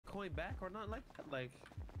Bitcoin back or not like that? Like,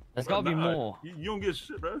 there's gotta be more. You don't get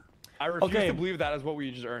shit, bro. I refuse to believe that is what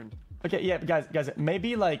we just earned. Okay, yeah, guys,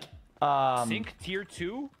 maybe like Sync tier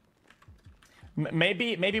 2.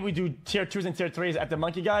 Maybe we do tier 2s and tier 3s at the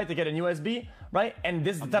monkey guy to get an USB, right? And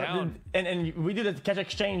this and we do the cash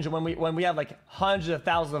exchange when we have like hundreds of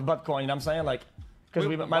thousands of Bitcoin. You know what I'm saying? Like, because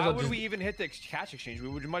we might why as well would just... we even hit the cash exchange? We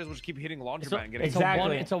might as well just keep hitting laundromat and getting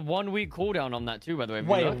exactly. It's a 1 week cooldown on that too, by the way.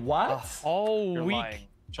 Wait, what? A whole You're week. lying.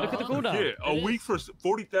 Look at the cooldown. Yeah, a week for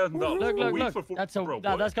 $40,000.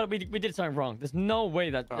 Look. That's gotta be. We did something wrong. There's no way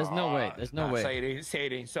that. There's no way. There's no way. Say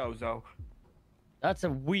it ain't so. That's a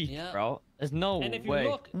week, bro. There's no way. And if you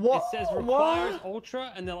look, it says requires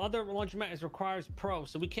Ultra, and the other laundromat is requires Pro.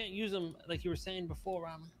 So we can't use them like you were saying before,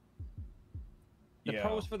 Ramen. The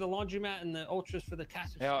Pros for the laundromat and the Ultras for the cash.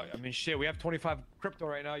 Yeah, I mean, shit. We have 25 crypto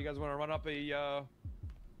right now. You guys want to run up a?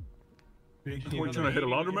 We're trying to hit a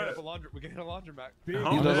laundromat. We can hit a laundromat.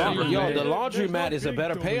 Yo, the laundromat is a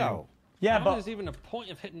better payout. Yeah, but there's even a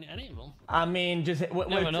point of hitting any of them. I mean, just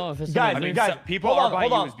never know if it's guys, people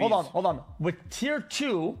hold on. With tier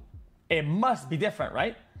 2, it must be different,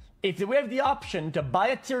 right? If we have the option to buy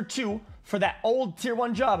a tier 2 for that old tier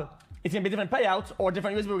 1 job, it's gonna be different payouts or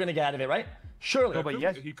different USB we're gonna get out of it, right? Surely. No, but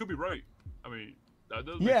yes, he could be right. I mean, that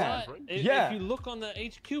does make sense, right? If you look on the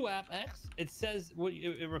HQ app X, it says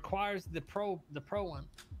it requires the pro one.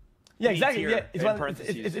 Yeah, exactly. Yeah, it's what I'm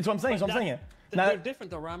saying. It's what I'm saying. They're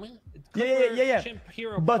different though, Rami. Yeah. Chimp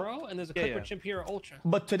Hero Pro and there's a Clipper Chimp Hero Ultra.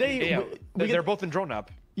 But today, they're both in drone app.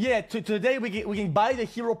 Yeah, today we can buy the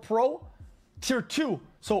Hero Pro tier 2,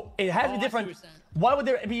 so it has to be different. Why would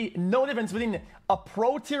there be no difference between a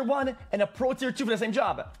Pro tier 1 and a Pro tier 2 for the same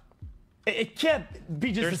job? It can't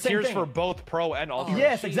be just the same tiers thing. for both Pro and Ultra.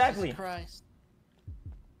 Yes, exactly. Christ.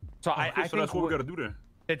 So I think that's what we gotta do then.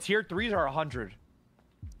 The tier 3s are 100.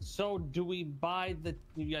 So do we buy the?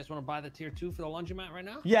 You guys want to buy the tier 2 for the laundromat right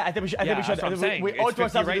now? Yeah, I think we should. That's what I'm saying. We owe it to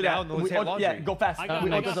ourselves to do that. Yeah, go fast. I got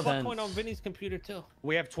Bitcoin on Vinny's computer too.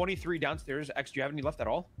 We have 23 downstairs. X, do you have any left at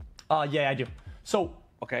all? Yeah, I do. So.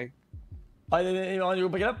 Okay. You want to go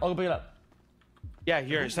pick it up? I'll go pick it up. Yeah,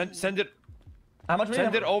 here. Send it. How much?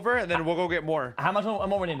 Send it over, and then we'll go get more. How much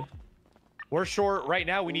more we need? We're short right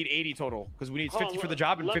now. We need 80 total because we need 50 for the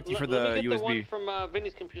job and 50 for the let me get USB. The one from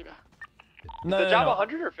Vinny's computer. No, the job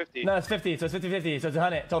 100 or 50? No, it's 50. So it's 50-50. So it's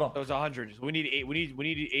 100 total. So it's 100. We need 8. We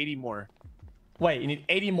need 80 more. Wait, you need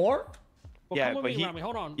 80 more? Well, yeah, come but with me, Rami.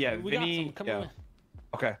 Hold on. Yeah, we Vinny. got some. Come with me.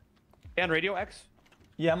 Okay. And radio X?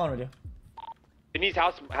 Yeah, I'm on radio. Vinny's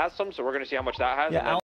house has some, so we're gonna see how much that has. Yeah.